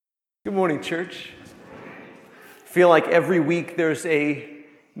Good morning, church. I feel like every week there's a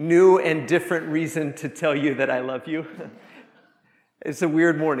new and different reason to tell you that I love you. It's a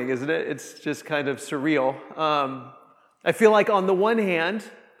weird morning, isn't it? It's just kind of surreal. I feel like on the one hand,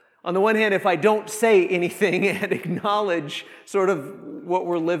 if I don't say anything and acknowledge sort of what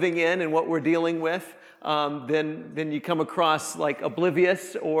we're living in and what we're dealing with, then you come across like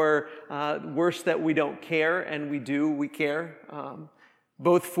oblivious or worse, that we don't care, and we care.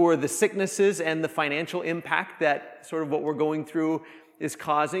 Both for the sicknesses and the financial impact that sort of what we're going through is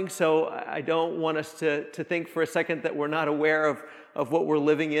causing. So I don't want us to think for a second that we're not aware of what we're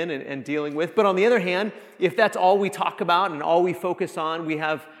living in and dealing with. But on the other hand, if that's all we talk about and all we focus on, we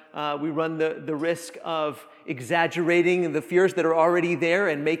run the risk of exaggerating the fears that are already there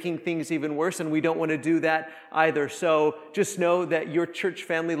and making things even worse, and we don't want to do that either. So just know that your church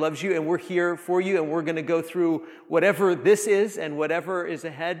family loves you, and we're here for you, and we're going to go through whatever this is and whatever is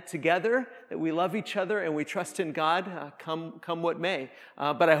ahead together, that we love each other and we trust in God, come what may.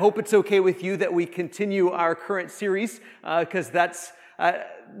 But I hope it's okay with you that we continue our current series,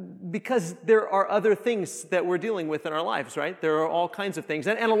 because there are other things that we're dealing with in our lives, right? There are all kinds of things.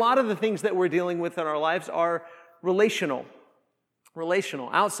 And a lot of the things that we're dealing with in our lives are relational.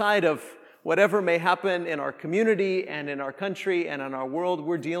 Outside of whatever may happen in our community and in our country and in our world,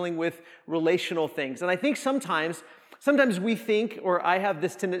 we're dealing with relational things. And I think sometimes we think, or I have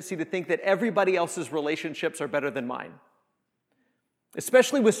this tendency to think, that everybody else's relationships are better than mine.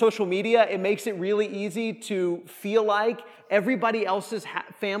 Especially with social media, it makes it really easy to feel like everybody else's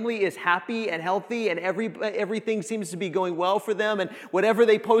family is happy and healthy and everything seems to be going well for them. And whatever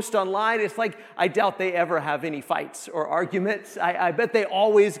they post online, it's like, I doubt they ever have any fights or arguments. I bet they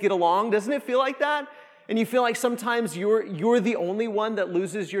always get along. Doesn't it feel like that? And you feel like sometimes you're the only one that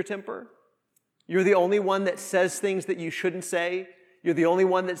loses your temper. You're the only one that says things that you shouldn't say. You're the only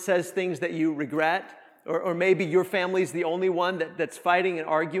one that says things that you regret. Or maybe your family's the only one that's fighting and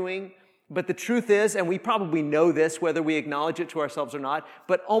arguing. But the truth is, and we probably know this, whether we acknowledge it to ourselves or not,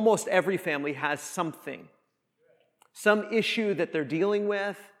 but almost every family has something. Some issue that they're dealing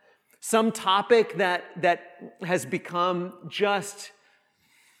with, some topic that has become just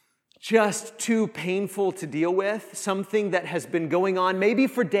too painful to deal with, something that has been going on maybe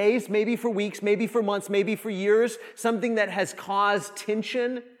for days, maybe for weeks, maybe for months, maybe for years, something that has caused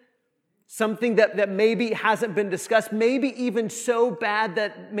tension, something that maybe hasn't been discussed, maybe even so bad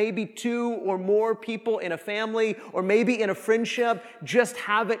that maybe two or more people in a family or maybe in a friendship just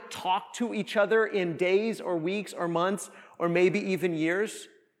haven't talked to each other in days or weeks or months or maybe even years.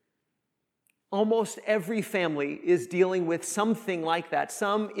 Almost every family is dealing with something like that,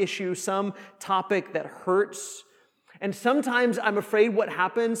 some issue, some topic that hurts. And sometimes I'm afraid what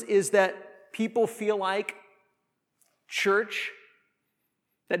happens is that people feel like church,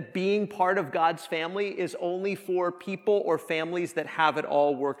 that being part of God's family is only for people or families that have it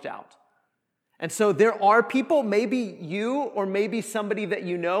all worked out. And so there are people, maybe you or maybe somebody that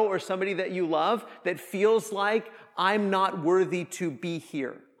you know or somebody that you love, that feels like, I'm not worthy to be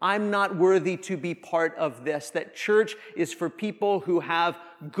here. I'm not worthy to be part of this. That church is for people who have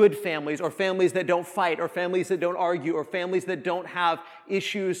good families, or families that don't fight, or families that don't argue, or families that don't have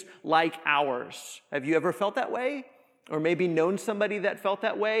issues like ours. Have you ever felt that way? Or maybe known somebody that felt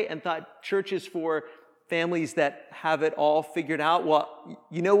that way and thought church is for families that have it all figured out? Well,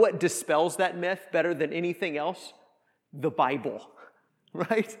 you know what dispels that myth better than anything else? The Bible,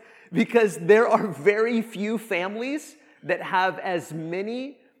 right? Because there are very few families that have as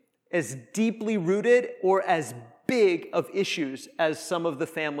many, as deeply rooted, or as big of issues as some of the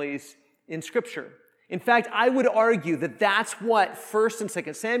families in Scripture. In fact, I would argue that that's what 1st and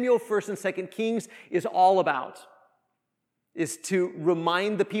 2nd Samuel, 1st and 2nd Kings is all about. Is to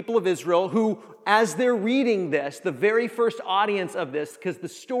remind the people of Israel who, as they're reading this, the very first audience of this, because the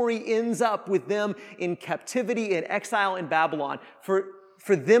story ends up with them in captivity and exile in Babylon, for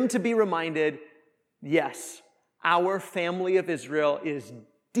them to be reminded, yes, our family of Israel is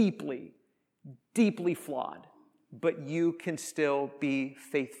deeply, deeply flawed, but you can still be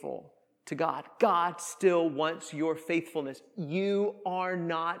faithful to God. God still wants your faithfulness. You are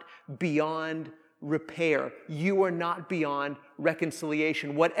not beyond repair. You are not beyond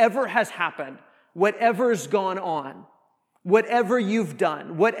reconciliation. Whatever has happened, whatever's gone on, whatever you've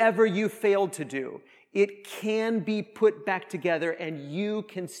done, whatever you failed to do, it can be put back together and you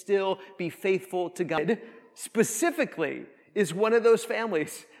can still be faithful to God. Specifically is one of those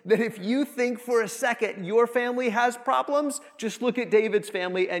families that if you think for a second your family has problems, just look at David's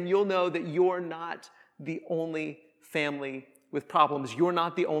family and you'll know that you're not the only family with problems. You're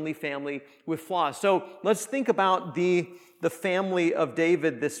not the only family with flaws. So let's think about the family of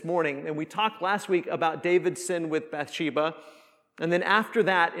David this morning. And we talked last week about David's sin with Bathsheba. And then after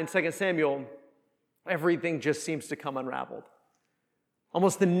that, in 2 Samuel, everything just seems to come unraveled.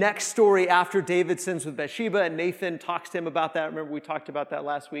 Almost the next story after David sins with Bathsheba, and Nathan talks to him about that. Remember, we talked about that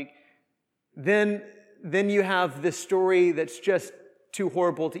last week. Then you have this story that's just too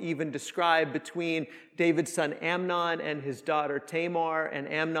horrible to even describe between David's son Amnon and his daughter Tamar, and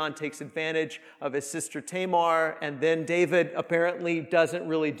Amnon takes advantage of his sister Tamar, and then David apparently doesn't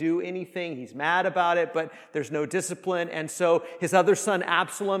really do anything. He's mad about it, but there's no discipline, and so his other son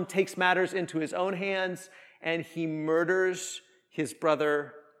Absalom takes matters into his own hands, and he murders his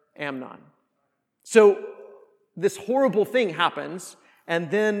brother Amnon. So this horrible thing happens, and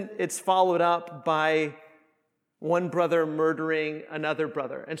then it's followed up by one brother murdering another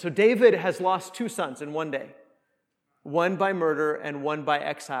brother. And so David has lost two sons in one day, one by murder and one by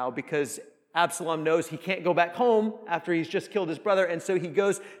exile, because Absalom knows he can't go back home after he's just killed his brother. And so he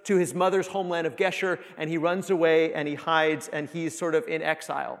goes to his mother's homeland of Geshur, and he runs away and he hides, and he's sort of in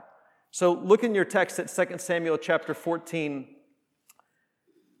exile. So look in your text at 2 Samuel chapter 14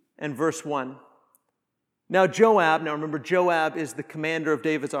 and verse 1. Now remember, Joab is the commander of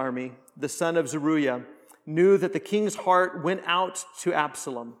David's army, the son of Zeruiah, knew that the king's heart went out to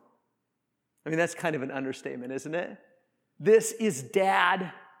Absalom. I mean, that's kind of an understatement, isn't it? This is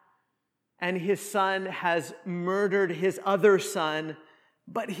dad, and his son has murdered his other son,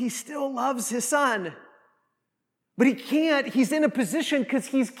 but he still loves his son. But he can't. He's in a position because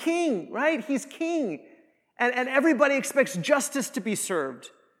he's king, right? He's king. And everybody expects justice to be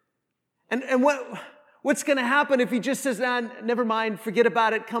served. And what's going to happen if he just says, never mind, forget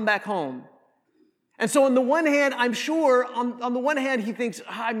about it, come back home? And so on the one hand, I'm sure, on the one hand, he thinks,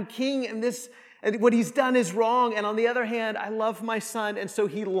 I'm king and what he's done is wrong. And on the other hand, I love my son. And so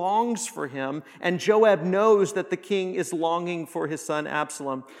he longs for him. And Joab knows that the king is longing for his son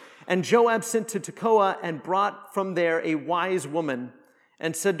Absalom. And Joab sent to Tekoa and brought from there a wise woman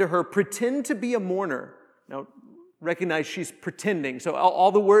and said to her, pretend to be a mourner. Now, recognize she's pretending. So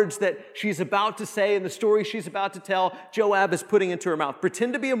all the words that she's about to say and the story she's about to tell, Joab is putting into her mouth.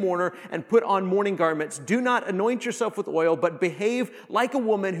 Pretend to be a mourner and put on mourning garments. Do not anoint yourself with oil, but behave like a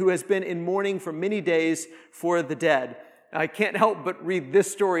woman who has been in mourning for many days for the dead. I can't help but read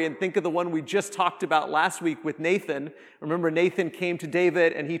this story and think of the one we just talked about last week with Nathan. Remember, Nathan came to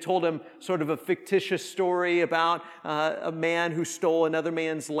David and he told him sort of a fictitious story about a man who stole another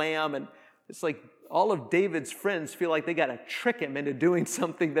man's lamb. And it's like, all of David's friends feel like they got to trick him into doing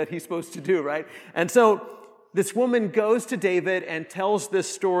something that he's supposed to do, right? And so this woman goes to David and tells this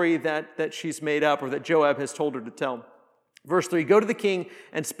story that she's made up, or that Joab has told her to tell. Verse 3, go to the king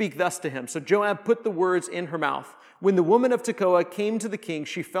and speak thus to him. So Joab put the words in her mouth. When the woman of Tekoa came to the king,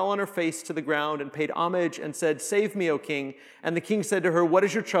 she fell on her face to the ground and paid homage and said, save me, O king. And the king said to her, what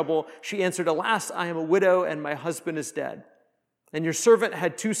is your trouble? She answered, alas, I am a widow and my husband is dead. And your servant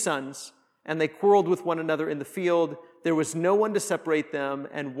had two sons, and they quarreled with one another in the field. There was no one to separate them,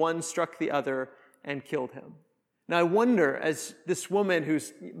 and one struck the other and killed him. Now I wonder, as this woman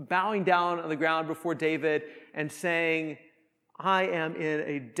who's bowing down on the ground before David and saying, I am in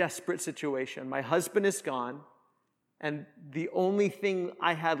a desperate situation. My husband is gone, and the only thing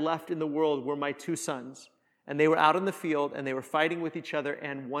I had left in the world were my two sons. And they were out in the field, and they were fighting with each other,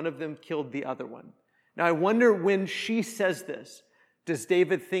 and one of them killed the other one. Now I wonder, when she says this, does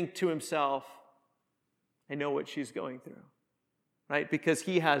David think to himself, I know what she's going through, right? Because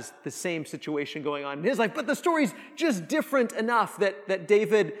he has the same situation going on in his life. But the story's just different enough that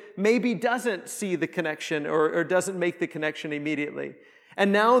David maybe doesn't see the connection or doesn't make the connection immediately.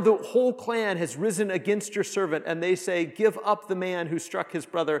 And now the whole clan has risen against your servant, and they say, give up the man who struck his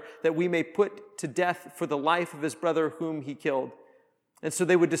brother, that we may put to death for the life of his brother whom he killed. And so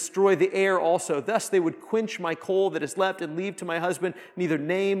they would destroy the heir also. Thus they would quench my coal that is left and leave to my husband neither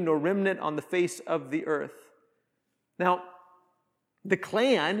name nor remnant on the face of the earth. Now, the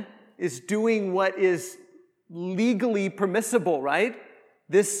clan is doing what is legally permissible, right?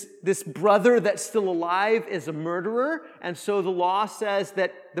 This brother that's still alive is a murderer, and so the law says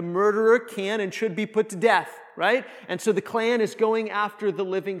that the murderer can and should be put to death, right? And so the clan is going after the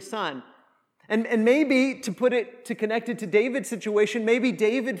living son. And maybe, to connect it to David's situation, maybe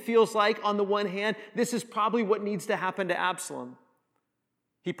David feels like, on the one hand, this is probably what needs to happen to Absalom.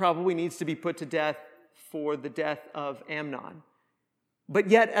 He probably needs to be put to death for the death of Amnon. But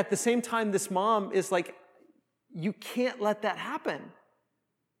yet, at the same time, this mom is like, you can't let that happen.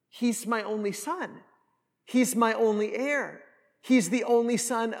 He's my only son. He's my only heir. He's the only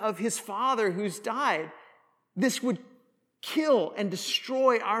son of his father who's died. This would kill and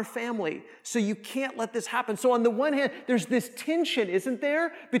destroy our family. So you can't let this happen. So on the one hand, there's this tension, isn't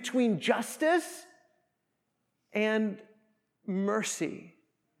there, between justice and mercy.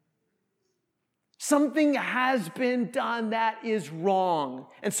 Something has been done that is wrong.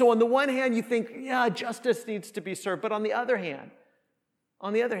 And so on the one hand, you think, yeah, justice needs to be served. But on the other hand,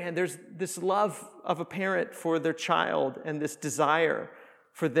 there's this love of a parent for their child and this desire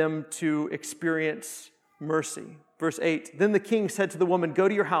for them to experience mercy. Verse 8, then the king said to the woman, go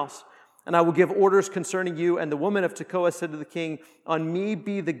to your house, and I will give orders concerning you. And the woman of Tekoa said to the king, on me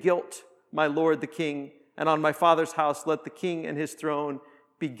be the guilt, my lord the king, and on my father's house let the king and his throne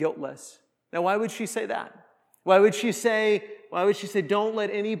be guiltless. Now, why would she say that? Why would she say, don't let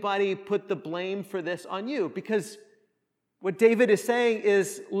anybody put the blame for this on you? Because what David is saying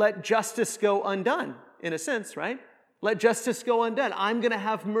is, let justice go undone, in a sense, right? Let justice go undone. I'm going to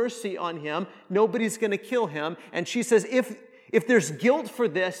have mercy on him. Nobody's going to kill him. And she says, if there's guilt for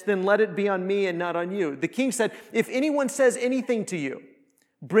this, then let it be on me and not on you. The king said, if anyone says anything to you,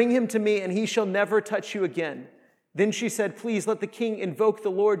 bring him to me and he shall never touch you again. Then she said, please let the king invoke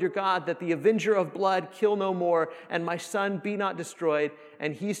the Lord your God, that the avenger of blood kill no more, and my son be not destroyed.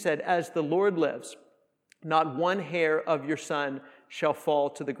 And he said, as the Lord lives, not one hair of your son shall fall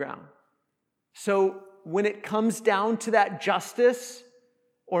to the ground. So when it comes down to that justice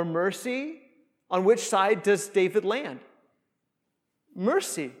or mercy, on which side does David land?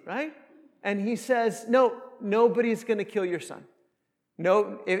 Mercy, right? And he says, no, nobody's going to kill your son.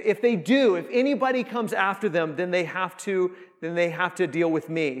 No, if they do, if anybody comes after them, then they have to deal with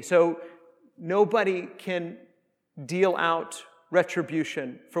me. So nobody can deal out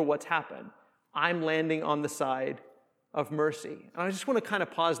retribution for what's happened. I'm landing on the side of mercy. And I just want to kind of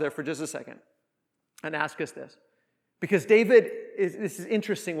pause there for just a second and ask us this. Because this is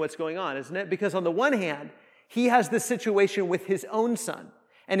interesting what's going on, isn't it? Because on the one hand, he has this situation with his own son.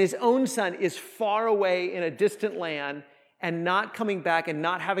 And his own son is far away in a distant land and not coming back and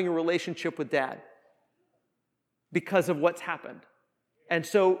not having a relationship with dad because of what's happened. And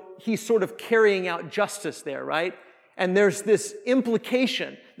so he's sort of carrying out justice there, right? And there's this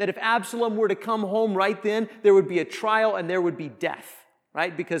implication that if Absalom were to come home right then, there would be a trial and there would be death,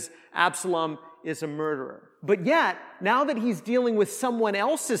 right? Because Absalom is a murderer. But yet, now that he's dealing with someone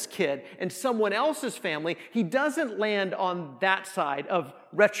else's kid and someone else's family, he doesn't land on that side of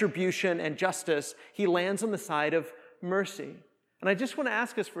retribution and justice. He lands on the side of mercy. And I just want to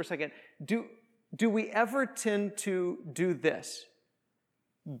ask us for a second, do we ever tend to do this?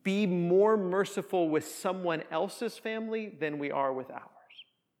 Be more merciful with someone else's family than we are with ours?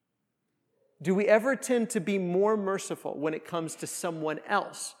 Do we ever tend to be more merciful when it comes to someone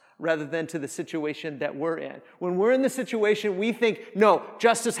else rather than to the situation that we're in? When we're in the situation, we think, no,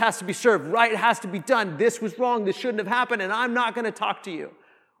 justice has to be served, right? It has to be done. This was wrong. This shouldn't have happened, and I'm not going to talk to you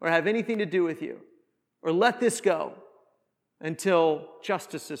or have anything to do with you or let this go until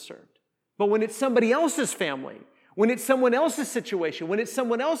justice is served. But when it's somebody else's family, when it's someone else's situation, when it's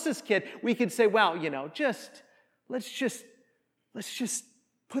someone else's kid, we can say, well, let's just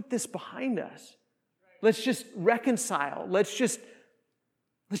put this behind us. Let's just reconcile. Let's just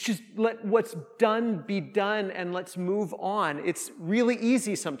let what's done be done and let's move on. It's really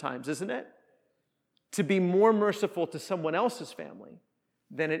easy sometimes, isn't it? To be more merciful to someone else's family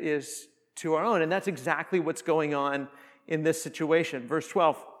than it is to our own. And that's exactly what's going on in this situation. Verse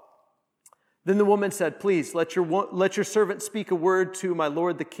 12. Then the woman said, please, let your servant speak a word to my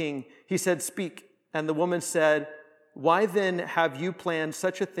lord the king. He said, speak. And the woman said, why then have you planned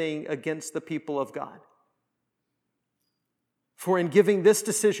such a thing against the people of God? For in giving this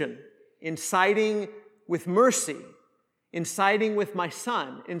decision, in siding with mercy, in siding with my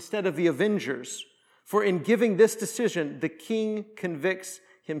son instead of the avengers, for in giving this decision, the king convicts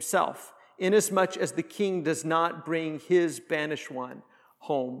himself, inasmuch as the king does not bring his banished one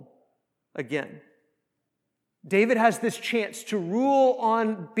home again. David has this chance to rule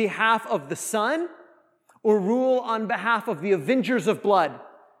on behalf of the son or rule on behalf of the avengers of blood.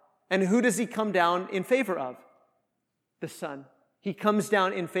 And who does he come down in favor of? The son. He comes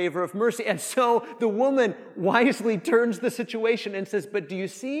down in favor of mercy. And so the woman wisely turns the situation and says, but do you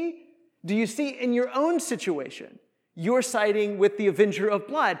see in your own situation, you're siding with the avenger of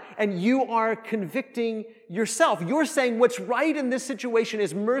blood and you are convicting yourself. You're saying what's right in this situation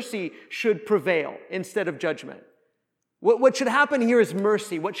is mercy should prevail instead of judgment. What should happen here is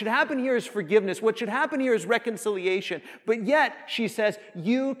mercy. What should happen here is forgiveness. What should happen here is reconciliation. But yet, she says,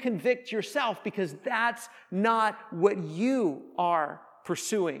 you convict yourself because that's not what you are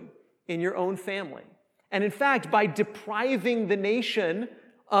pursuing in your own family. And in fact, by depriving the nation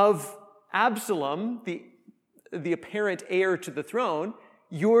of Absalom, the apparent heir to the throne,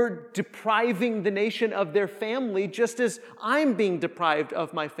 you're depriving the nation of their family just as I'm being deprived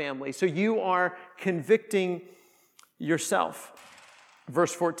of my family. So you are convicting yourself.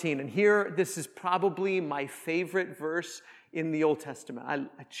 Verse 14, and here, this is probably my favorite verse in the Old Testament.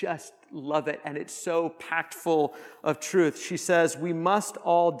 I just love it, and it's so packed full of truth. She says, we must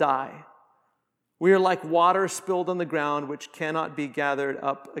all die. We are like water spilled on the ground, which cannot be gathered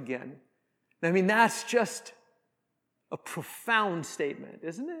up again. I mean, that's just a profound statement,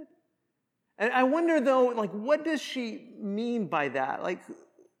 isn't it? And I wonder, though, like, what does she mean by that? Like,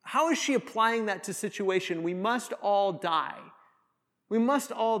 how is she applying that to situation? We must all die. We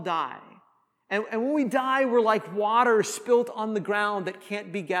must all die. And when we die, we're like water spilt on the ground that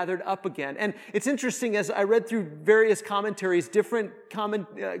can't be gathered up again. And it's interesting, as I read through various commentaries, different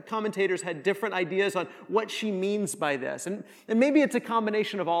commentators had different ideas on what she means by this. And maybe it's a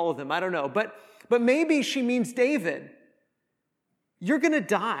combination of all of them. I don't know. But maybe she means, David, you're going to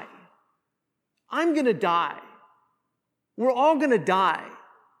die. I'm going to die. We're all going to die.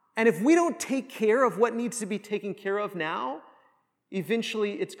 And if we don't take care of what needs to be taken care of now,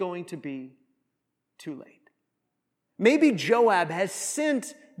 eventually it's going to be too late. Maybe Joab has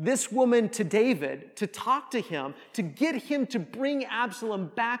sent this woman to David to talk to him, to get him to bring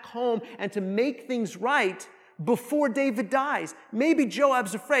Absalom back home and to make things right before David dies. Maybe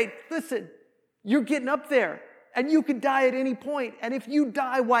Joab's afraid, listen, you're getting up there and you could die at any point. And if you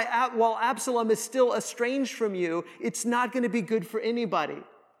die while Absalom is still estranged from you, it's not going to be good for anybody.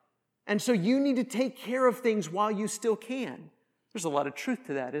 And so you need to take care of things while you still can. There's a lot of truth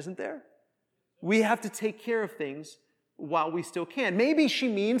to that, isn't there? We have to take care of things while we still can. Maybe she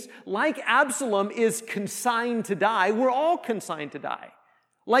means, like Absalom is consigned to die, we're all consigned to die.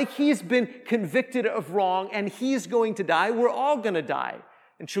 Like he's been convicted of wrong and he's going to die, we're all going to die.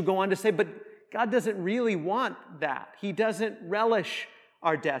 And she'll go on to say, but God doesn't really want that. He doesn't relish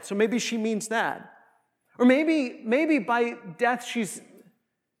our death. So maybe she means that. Or maybe by death she's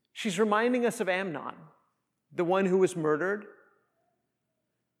reminding us of Amnon, the one who was murdered.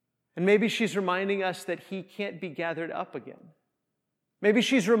 And maybe she's reminding us that he can't be gathered up again. Maybe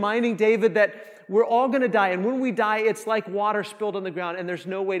she's reminding David that we're all going to die, and when we die, it's like water spilled on the ground, and there's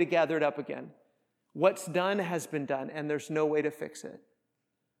no way to gather it up again. What's done has been done, and there's no way to fix it.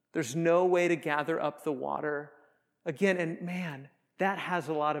 There's no way to gather up the water again. And man, that has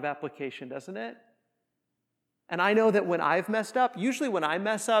a lot of application, doesn't it? And I know that when I've messed up, usually when I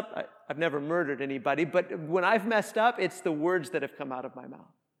mess up, I've never murdered anybody, but when I've messed up, it's the words that have come out of my mouth.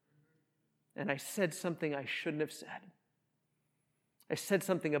 And I said something I shouldn't have said. I said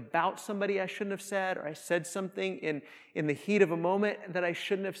something about somebody I shouldn't have said, or I said something in the heat of a moment that I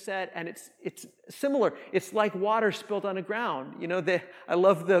shouldn't have said, and it's similar. It's like water spilled on the ground. You know, I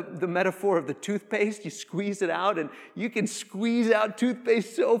love the metaphor of the toothpaste. You squeeze it out, and you can squeeze out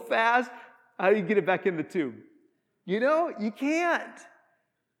toothpaste so fast. How do you get it back in the tube? You know, you can't.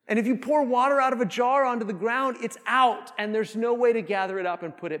 And if you pour water out of a jar onto the ground, it's out, and there's no way to gather it up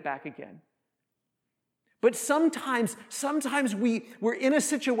and put it back again. But sometimes we're in a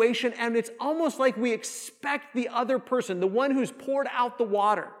situation and it's almost like we expect the other person, the one who's poured out the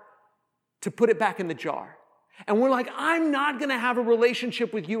water, to put it back in the jar. And we're like, I'm not going to have a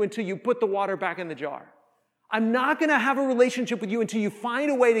relationship with you until you put the water back in the jar. I'm not going to have a relationship with you until you find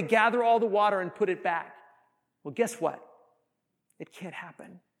a way to gather all the water and put it back. Well, guess what? It can't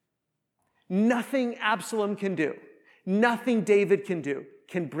happen. Nothing Absalom can do, nothing David can do,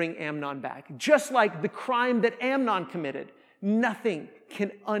 can bring Amnon back. Just like the crime that Amnon committed, nothing can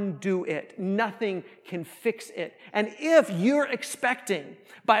undo it. Nothing can fix it. And if you're expecting,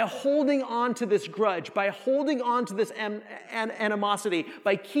 by holding on to this grudge, by holding on to this animosity,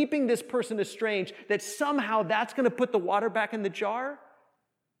 by keeping this person estranged, that somehow that's going to put the water back in the jar,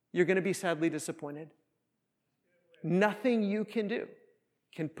 you're going to be sadly disappointed. Nothing you can do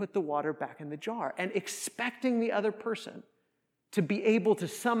can put the water back in the jar. And expecting the other person to be able to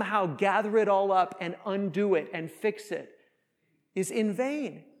somehow gather it all up and undo it and fix it is in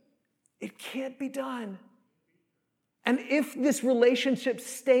vain. It can't be done. And if this relationship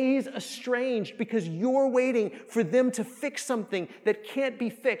stays estranged because you're waiting for them to fix something that can't be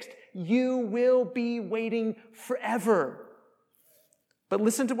fixed, you will be waiting forever. But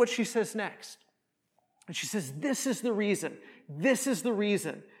listen to what she says next. And she says, this is the reason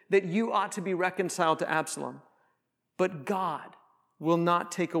that you ought to be reconciled to Absalom. But God will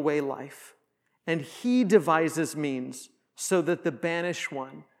not take away life, and he devises means so that the banished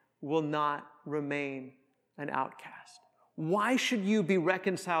one will not remain an outcast. Why should you be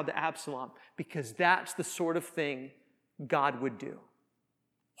reconciled to Absalom? Because that's the sort of thing God would do.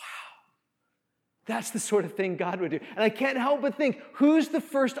 Wow. That's the sort of thing God would do. And I can't help but think, who's the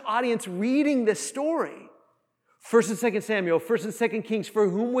first audience reading this story? 1st and 2nd Samuel, 1st and 2nd Kings, for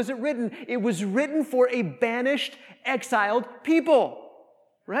whom was it written? It was written for a banished, exiled people,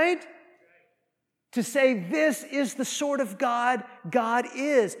 right? To say this is the sort of God God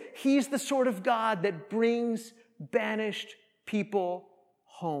is. He's the sort of God that brings banished people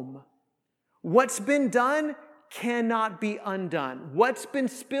home. What's been done cannot be undone. What's been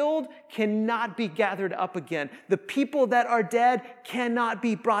spilled cannot be gathered up again. The people that are dead cannot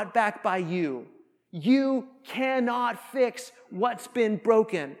be brought back by you. You cannot fix what's been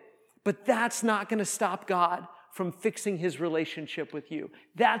broken. But that's not going to stop God from fixing his relationship with you.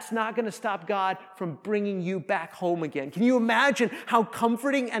 That's not going to stop God from bringing you back home again. Can you imagine how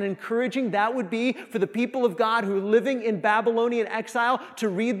comforting and encouraging that would be for the people of God who are living in Babylonian exile to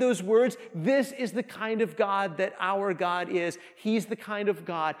read those words? This is the kind of God that our God is. He's the kind of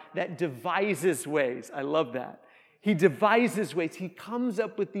God that devises ways. I love that. He devises ways. He comes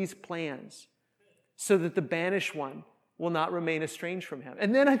up with these plans so that the banished one will not remain estranged from him.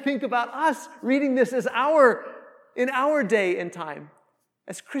 And then I think about us reading this as in our day and time.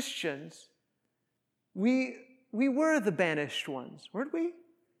 As Christians, we were the banished ones, weren't we?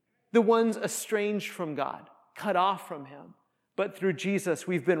 The ones estranged from God, cut off from him. But through Jesus,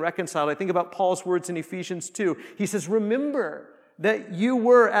 we've been reconciled. I think about Paul's words in Ephesians 2. He says, remember that you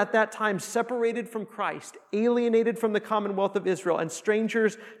were at that time separated from Christ, alienated from the commonwealth of Israel, and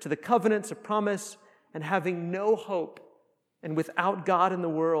strangers to the covenants of promise, and having no hope and without God in the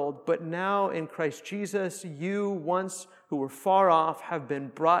world. But now in Christ Jesus, you once who were far off have been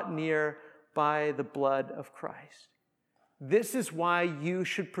brought near by the blood of Christ. This is why you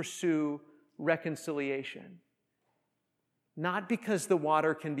should pursue reconciliation. Not because the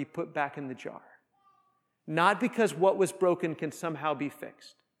water can be put back in the jar. Not because what was broken can somehow be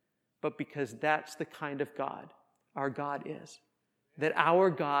fixed. But because that's the kind of God our God is. That our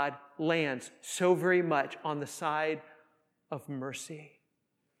God lands so very much on the side of mercy,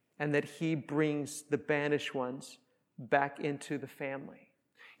 and that he brings the banished ones back into the family.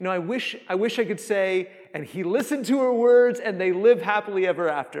 You know, I wish I could say, and he listened to her words and they live happily ever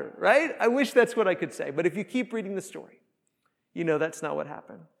after, right? I wish that's what I could say. But if you keep reading the story, you know that's not what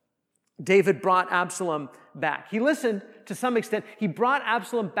happened. David brought Absalom back. He listened to some extent. He brought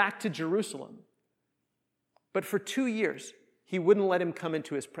Absalom back to Jerusalem. But for 2 years, he wouldn't let him come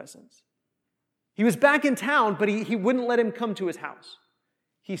into his presence. He was back in town, but he wouldn't let him come to his house.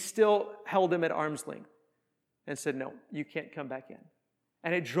 He still held him at arm's length and said, no, you can't come back in.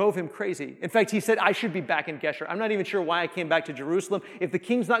 And it drove him crazy. In fact, he said, I should be back in Geshur. I'm not even sure why I came back to Jerusalem. If the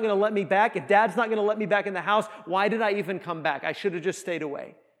king's not going to let me back, if dad's not going to let me back in the house, why did I even come back? I should have just stayed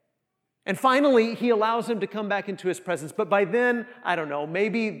away. And finally, he allows him to come back into his presence. But by then, I don't know,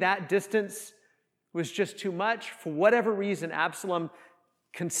 maybe that distance was just too much. For whatever reason, Absalom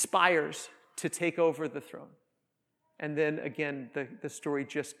conspires to take over the throne. And then again, the story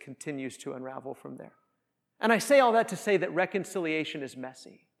just continues to unravel from there. And I say all that to say that reconciliation is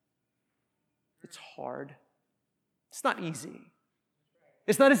messy. It's hard. It's not easy.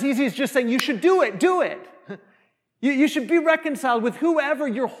 It's not as easy as just saying, you should do it. You should be reconciled with whoever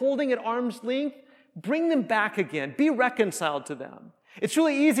you're holding at arm's length. Bring them back again. Be reconciled to them. It's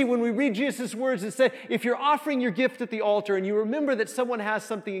really easy when we read Jesus' words and say, if you're offering your gift at the altar and you remember that someone has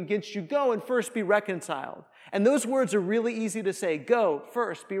something against you, go and first be reconciled. And those words are really easy to say. Go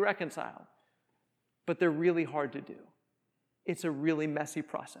first, be reconciled. But they're really hard to do. It's a really messy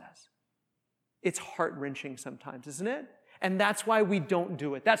process. It's heart-wrenching sometimes, isn't it? And that's why we don't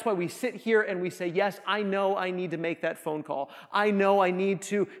do it. That's why we sit here and we say, yes, I know I need to make that phone call. I know I need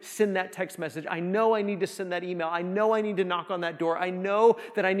to send that text message. I know I need to send that email. I know I need to knock on that door. I know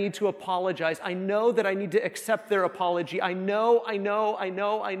that I need to apologize. I know that I need to accept their apology. I know,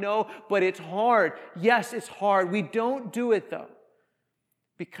 but it's hard. Yes, it's hard. We don't do it, though,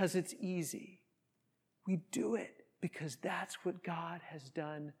 because it's easy. We do it because that's what God has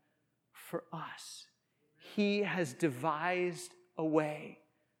done for us. He has devised a way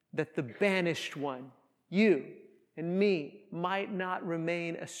that the banished one, you and me, might not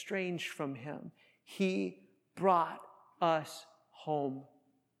remain estranged from him. He brought us home.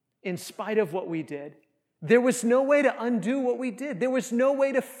 In spite of what we did, there was no way to undo what we did. There was no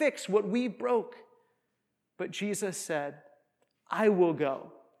way to fix what we broke. But Jesus said, I will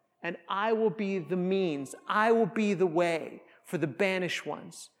go, and I will be the means, I will be the way for the banished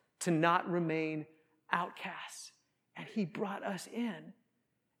ones to not remain outcasts. And he brought us in.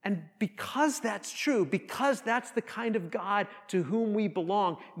 And because that's true, because that's the kind of God to whom we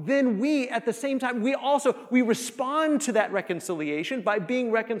belong, then we, at the same time, we respond to that reconciliation by being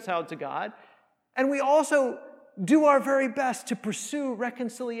reconciled to God. And we also do our very best to pursue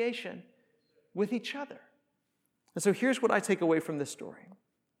reconciliation with each other. And so here's what I take away from this story.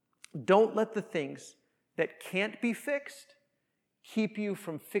 Don't let the things that can't be fixed keep you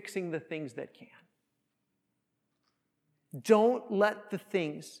from fixing the things that can. Don't let the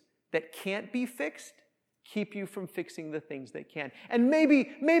things that can't be fixed keep you from fixing the things that can. And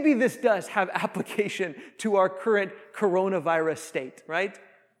maybe this does have application to our current coronavirus state, right?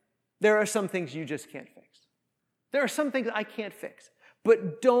 There are some things you just can't fix. There are some things I can't fix.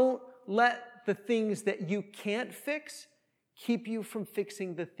 But don't let the things that you can't fix keep you from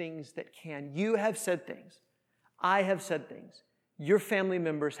fixing the things that can. You have said things. I have said things. Your family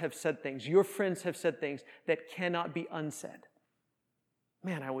members have said things. Your friends have said things that cannot be unsaid.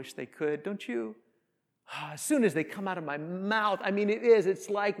 Man, I wish they could, don't you? As soon as they come out of my mouth, it's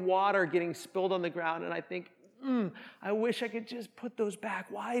like water getting spilled on the ground, and I think, I wish I could just put those back.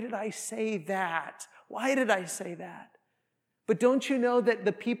 Why did I say that? Why did I say that? But don't you know that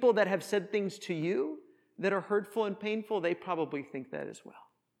the people that have said things to you that are hurtful and painful, they probably think that as well.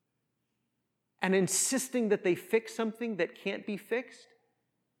 And insisting that they fix something that can't be fixed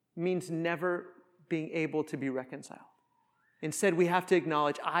means never being able to be reconciled. Instead, we have to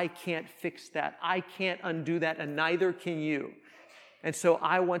acknowledge, I can't fix that. I can't undo that, and neither can you. And so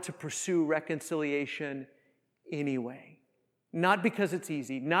I want to pursue reconciliation anyway. Not because it's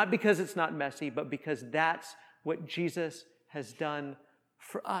easy, not because it's not messy, but because that's what Jesus has done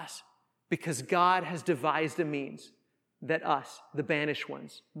for us. Because God has devised a means that us, the banished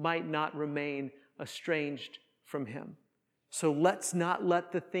ones, might not remain estranged from Him. So let's not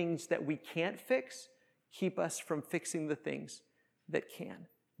let the things that we can't fix keep us from fixing the things that can.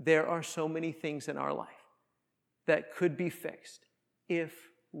 There are so many things in our life that could be fixed if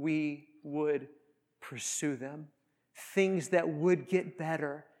we would pursue them. Things that would get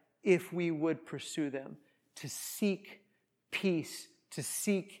better if we would pursue them. To seek peace, to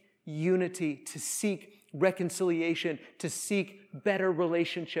seek unity, to seek reconciliation, to seek better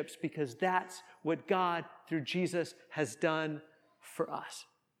relationships, because that's what God, through Jesus, has done for us.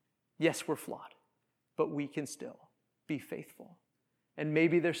 Yes, we're flawed, but we can still be faithful. And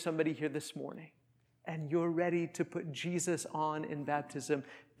maybe there's somebody here this morning, and you're ready to put Jesus on in baptism.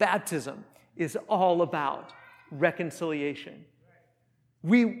 Baptism is all about reconciliation.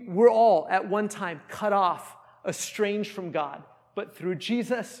 We were all at one time cut off, estranged from God, but through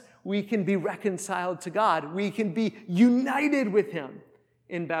Jesus, we can be reconciled to God. We can be united with Him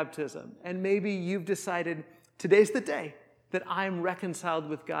in baptism. And maybe you've decided today's the day that I'm reconciled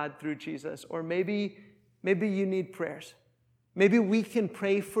with God through Jesus. Or maybe you need prayers. Maybe we can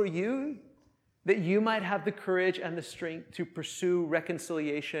pray for you that you might have the courage and the strength to pursue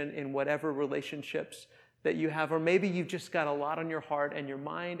reconciliation in whatever relationships that you have. Or maybe you've just got a lot on your heart and your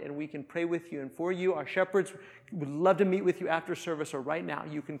mind, and we can pray with you and for you. Our shepherds would love to meet with you after service, or right now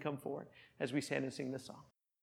you can come forward as we stand and sing this song.